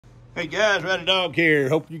Hey guys, Rowdydawg here.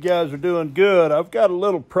 Hope you guys are doing good. I've got a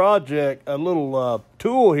little project, a little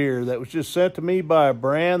tool here that was just sent to me by a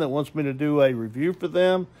brand that wants me to do a review for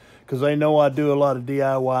them because they know I do a lot of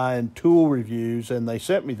DIY and tool reviews, and they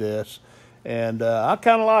sent me this. And I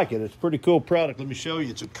kind of like it. It's a pretty cool product. Let me show you.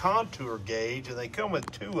 It's a contour gauge, and they come with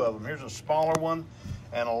two of them. Here's a smaller one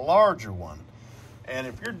and a larger one. And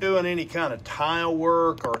if you're doing any kind of tile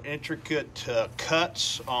work or intricate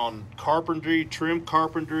cuts on carpentry, trim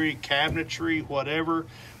carpentry, cabinetry, whatever,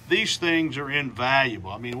 these things are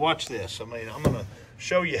invaluable. I mean, watch this. I mean, I'm going to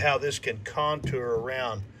show you how this can contour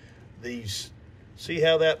around these. See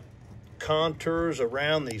how that contours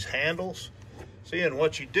around these handles? See, and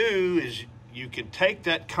what you do is you can take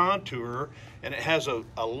that contour, and it has a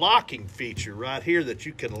locking feature right here that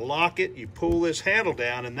you can lock it. You pull this handle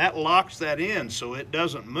down, and that locks that in so it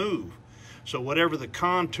doesn't move. So whatever the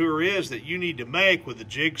contour is that you need to make with a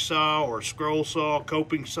jigsaw or scroll saw,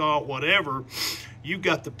 coping saw, whatever, you've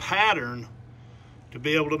got the pattern to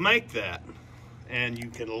be able to make that. And you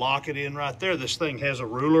can lock it in right there. This thing has a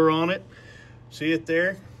ruler on it. See it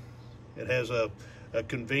there? It has a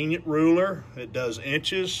convenient ruler. It does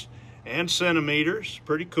inches and centimeters.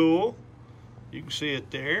 Pretty cool. You can see it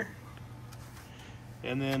there.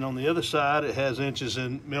 And then on the other side, it has inches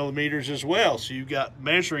and millimeters as well. So you've got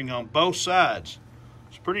measuring on both sides.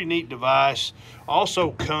 It's a pretty neat device.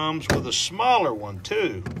 Also comes with a smaller one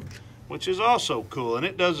too, which is also cool. And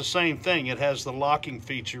it does the same thing. It has the locking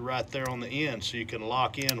feature right there on the end, so you can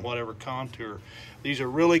lock in whatever contour. These are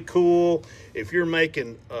really cool. If you're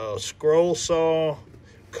making a scroll saw,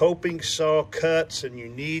 coping saw cuts, and you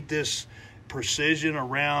need this precision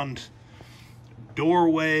around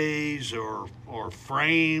doorways or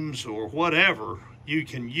frames or whatever, you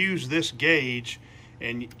can use this gauge,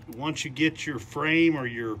 and once you get your frame or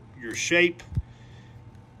your shape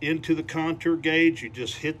into the contour gauge, you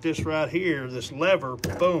just hit this right here, this lever,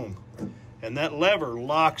 boom, and that lever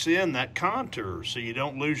locks in that contour so you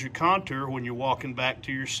don't lose your contour when you're walking back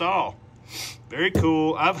to your saw. Very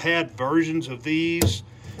cool. I've had versions of these,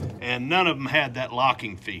 and none of them had that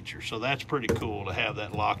locking feature, so that's pretty cool to have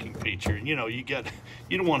that locking feature. And you know, you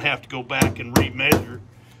don't want to have to go back and remeasure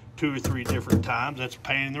 2 or 3 different times. That's a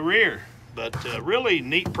pain in the rear. But really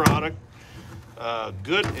neat product.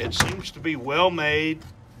 Good. It seems to be well made,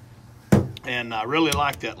 and I really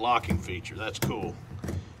like that locking feature. That's cool.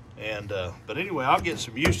 And but anyway, I'll get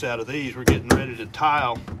some use out of these. We're getting ready to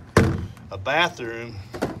tile a bathroom,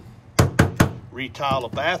 retile a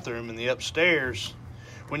bathroom in the upstairs.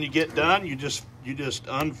 When you get done, you just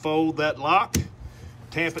unfold that lock,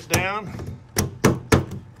 tamp it down,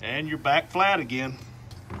 and you're back flat again.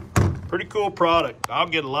 Pretty cool product. I'll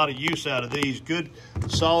get a lot of use out of these. Good,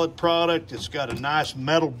 solid product. It's got a nice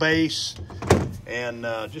metal base, and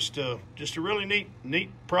just a really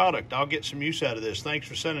neat product. I'll get some use out of this. Thanks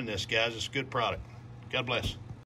for sending this, guys. It's a good product. God bless.